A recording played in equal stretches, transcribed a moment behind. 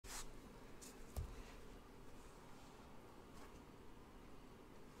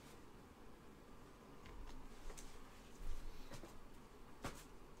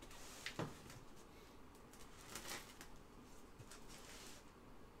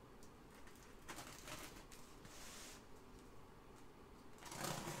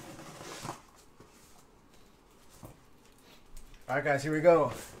All right, guys, here we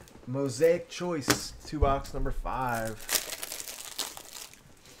go. Mosaic Choice, 2-box number 5.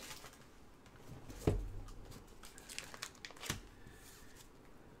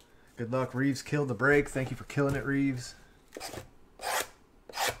 Good luck. Reeves killed the break. Thank you for killing it, Reeves.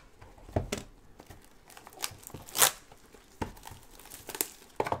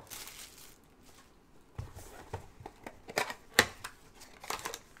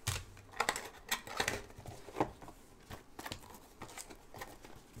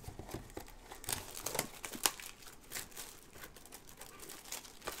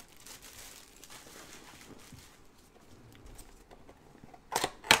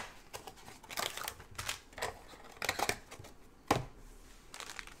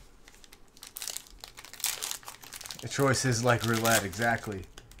 The choice is like roulette, exactly.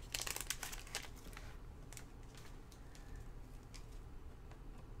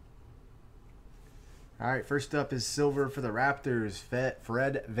 All right, first up is silver for the Raptors,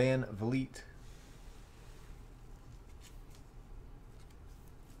 Fred Van Vliet.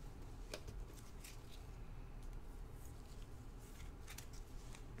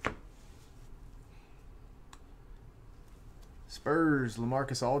 Spurs,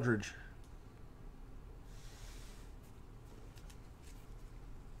 LaMarcus Aldridge.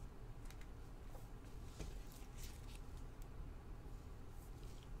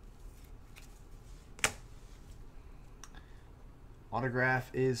 Autograph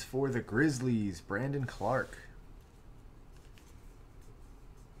is for the Grizzlies, Brandon Clark.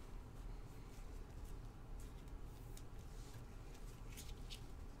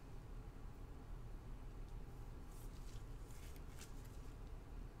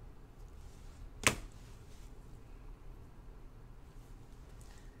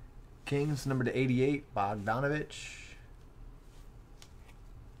 Kings, number to 88, Bogdanovich.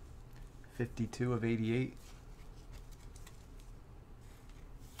 52 of 88.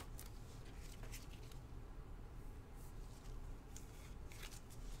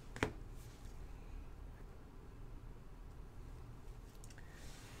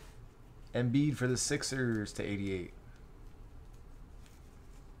 Embiid for the Sixers to 88.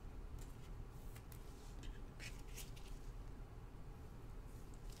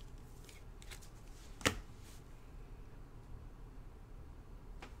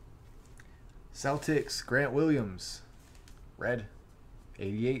 Celtics, Grant Williams, red,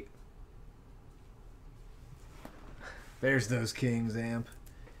 88. There's those Kings, Amp.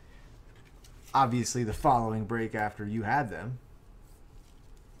 Obviously the following break after you had them.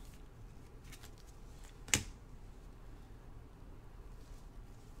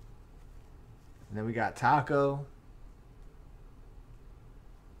 And then we got Taco.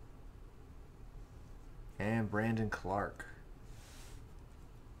 And Brandon Clark.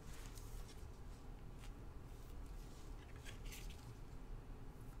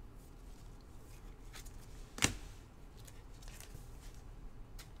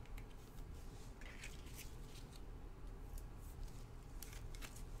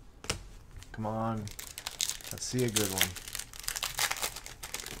 Come on. Let's see a good one.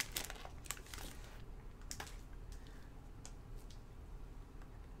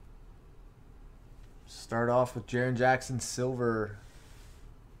 Start off with Jaren Jackson, silver.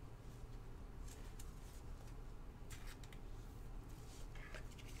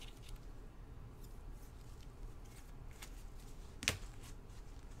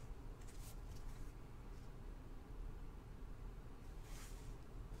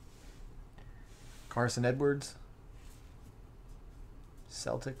 Carson Edwards,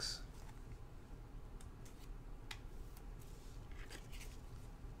 Celtics.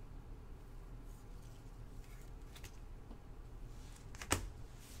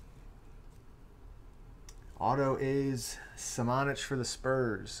 Auto is Samanich for the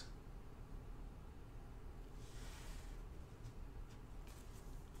Spurs.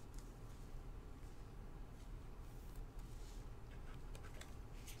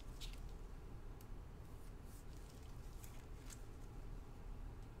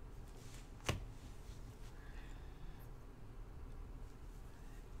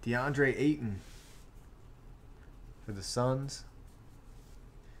 DeAndre Ayton for the Suns.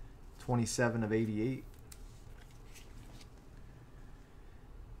 27 of 88.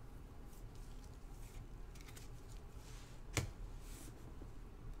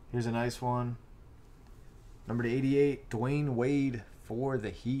 Here's a nice one. Number 88, Dwayne Wade for the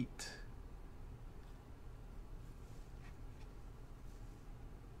Heat.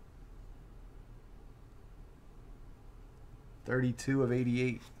 .32 of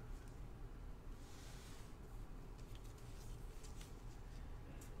 88.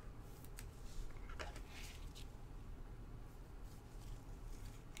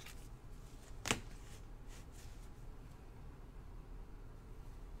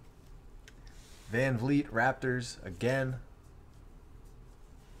 Van Vliet, Raptors, again.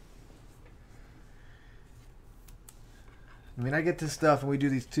 I mean, I get this stuff and we do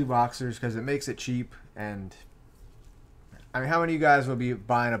these 2 boxers because it makes it cheap. And I mean, how many of you guys will be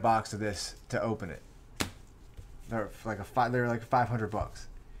buying a box of this to open it? They're like $500.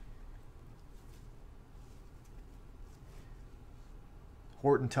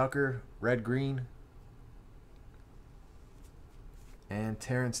 Horton Tucker, red green, and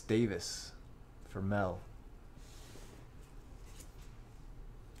Terrence Davis for Mel.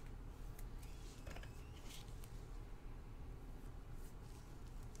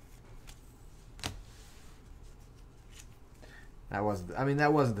 That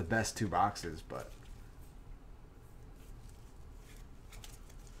wasn't the best 2 boxes, but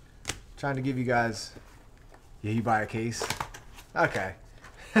trying to give you guys. Yeah, you buy a case. Okay.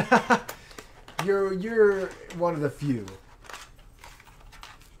 You're one of the few.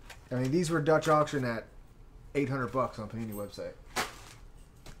 I mean, these were Dutch auction at $800 on Panini website.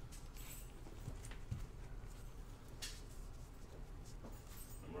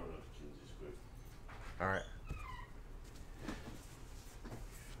 I'm running out of Kinsey's quick. All right.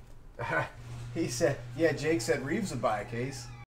 He said, yeah, Jake said Reeves would buy a case.